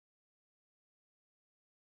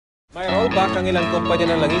May rollback ang ilang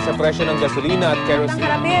kumpanya ng langis sa presyo ng gasolina at kerosene.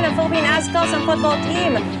 Harapin ang Philippine Ascos ang football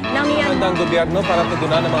team ng Handang gobyerno para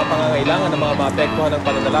tugunan ang mga pangangailangan ng mga maapektuhan ng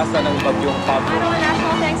pananalasa ng bagyong Pablo. Araw ang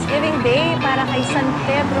National Thanksgiving Day para kay San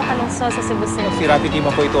Pedro Calungsod sa Cebu City. Si Raffy Tima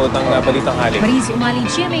po ito ng Balitang Halik. Mariz, Umali,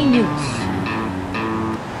 GMA News.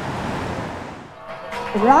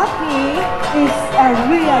 Raffy is a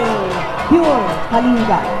real, pure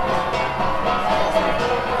Kalinga.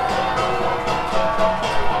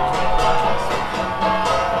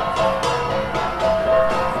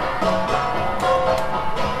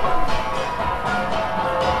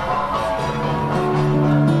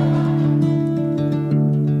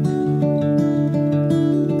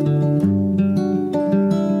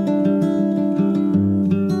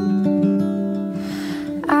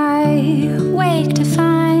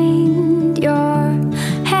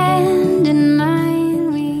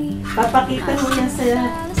 Papakita mo yan sa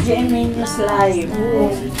GMA News Live.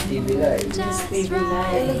 TV Live. TV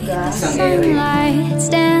Live. Sunlight's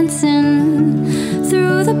dancing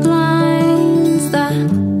through the blinds. The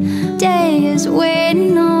day is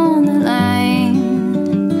waiting on the line,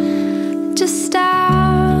 just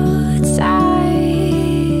outside.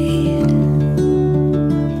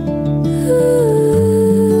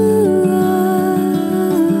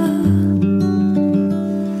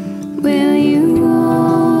 Will you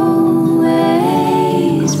always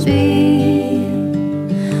be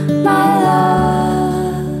my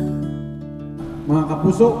love? Mga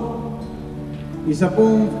kapuso, isa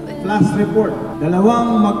pong flash report.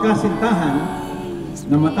 Dalawang magkasintahan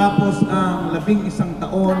na matapos ang 11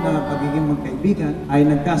 taon na pagiging magkaibigan ay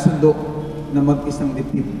nagkasundo na mag-isang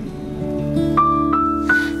dibdib.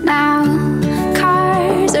 Now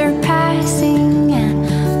cars are passing and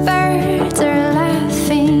birds are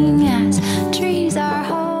laughing as trees are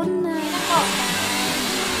holding up.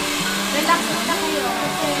 Relax muna kayo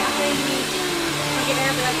kasi ako yung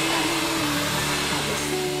mag-i-airblood ka.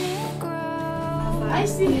 I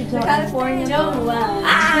see. California. Joanne.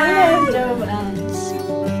 Joanne.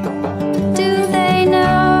 Do they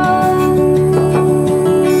know?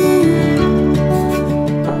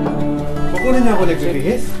 Kukunin niya ako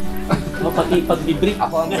nagbibihis? O, pati pag-debrief.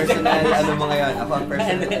 Ako ang personal, ano mo ngayon? Ako ang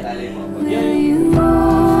personal, alay mo. Will you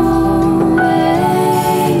always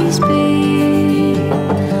be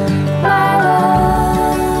my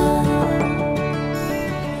love?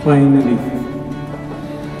 Finally.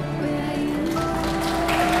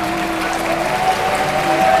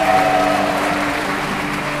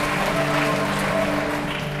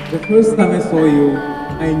 The first time I saw you,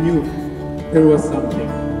 I knew there was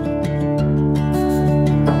something.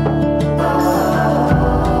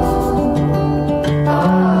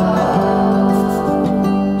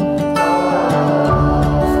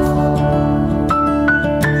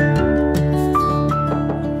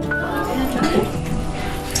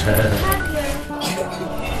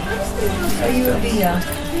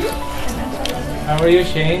 How are you,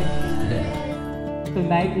 Shane?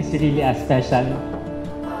 Tonight is really a special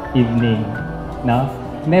evening, no?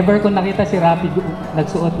 Never ko nakita si Raffy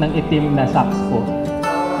nagsuot ng itim na socks po.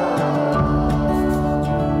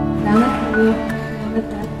 Salamat po.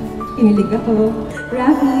 Kinilig ako.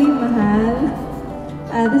 Raffy, mahal.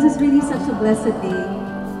 This is really such a blessed day.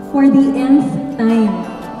 For the nth time,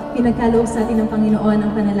 pinagkaloob sa atin ng Panginoon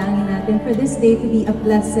ang panalangin natin for this day to be a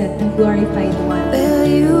blessed and glorified one. Will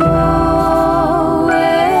you always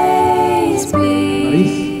be?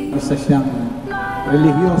 Mariz, isa siyang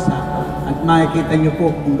religyosa at makikita niyo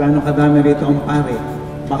po kung gaano kadami rito ang pare.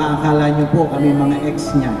 Baka akala niyo po kami mga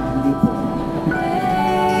ex niya. Hindi po.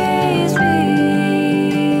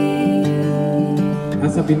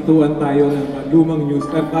 Nasa pintuan tayo ng lumang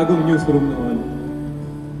bagong newsroom noon.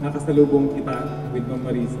 Nakasalubong kita with Ma'am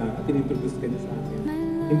Marisa at inintroduce ka niya sa akin.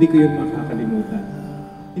 Hindi ko yun makakalimutan.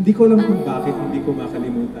 Hindi ko alam kung bakit hindi ko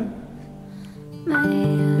makalimutan.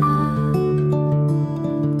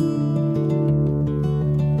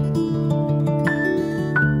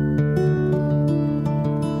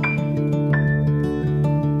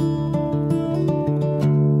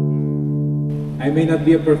 I may not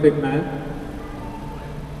be a perfect man.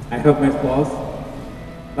 I have my flaws.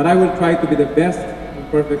 But I will try to be the best and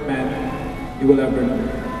perfect man you will ever know.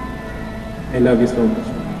 I love you so much.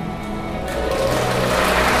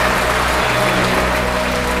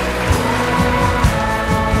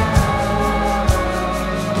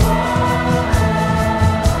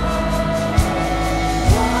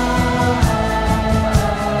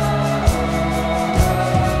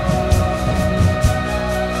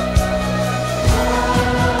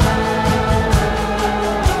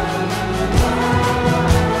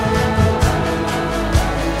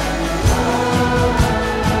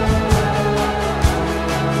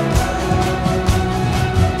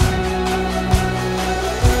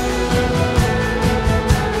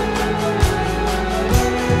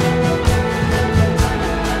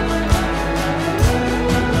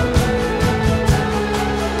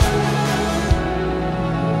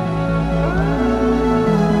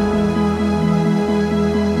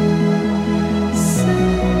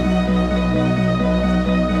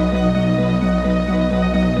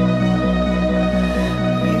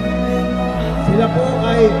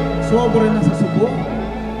 sobra na sa subok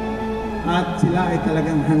at sila ay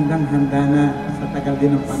talagang handang-handa na sa tagal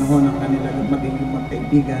din ng panahon ng kanilang magiging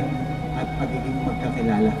magkaibigan at magiging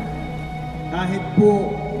magkakilala. Kahit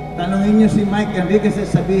po tanungin nyo si Mike Enriquez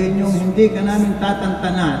at sabihin nyo hindi ka namin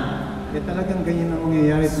tatantanan, talagang ganyan ang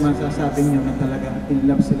mangyayari at masasabi nyo na talagang in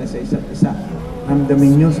love sila sa isa't isa.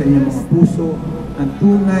 Ramdamin nyo sa inyong mga puso ang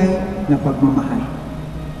tunay na pagmamahal.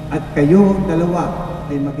 At kayo dalawa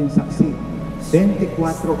ay maging saksi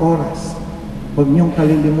 24 oras. Huwag niyong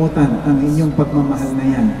kalilimutan ang inyong pagmamahal na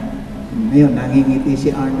yan. Ngayon, nangingiti si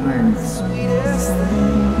Arn.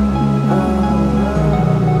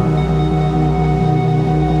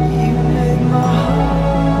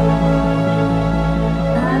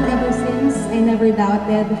 And ever since, I never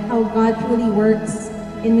doubted how God truly works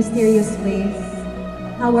in mysterious ways.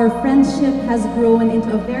 How our friendship has grown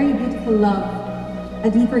into a very beautiful love, a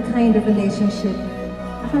deeper kind of relationship.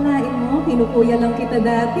 Akalain mo, kinukuya lang kita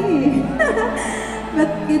dati. But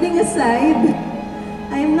kidding aside,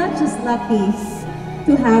 I am not just lucky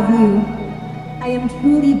to have you. I am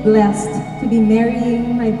truly blessed to be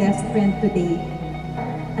marrying my best friend today.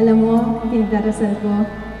 Alam mo, pinagdarasal ko,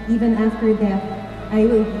 even after death, I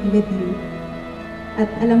will be with you. At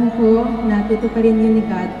alam ko, natutuparin yun ni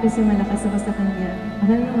God kasi malakas ako sa Kanya.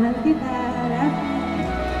 Mahal na mahal kita, Raffy.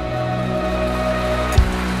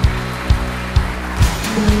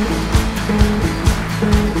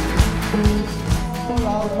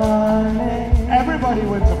 Everybody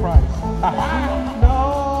wins a prize.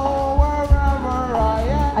 No, wherever I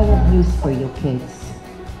am. I have news for you kids.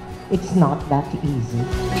 It's not that easy.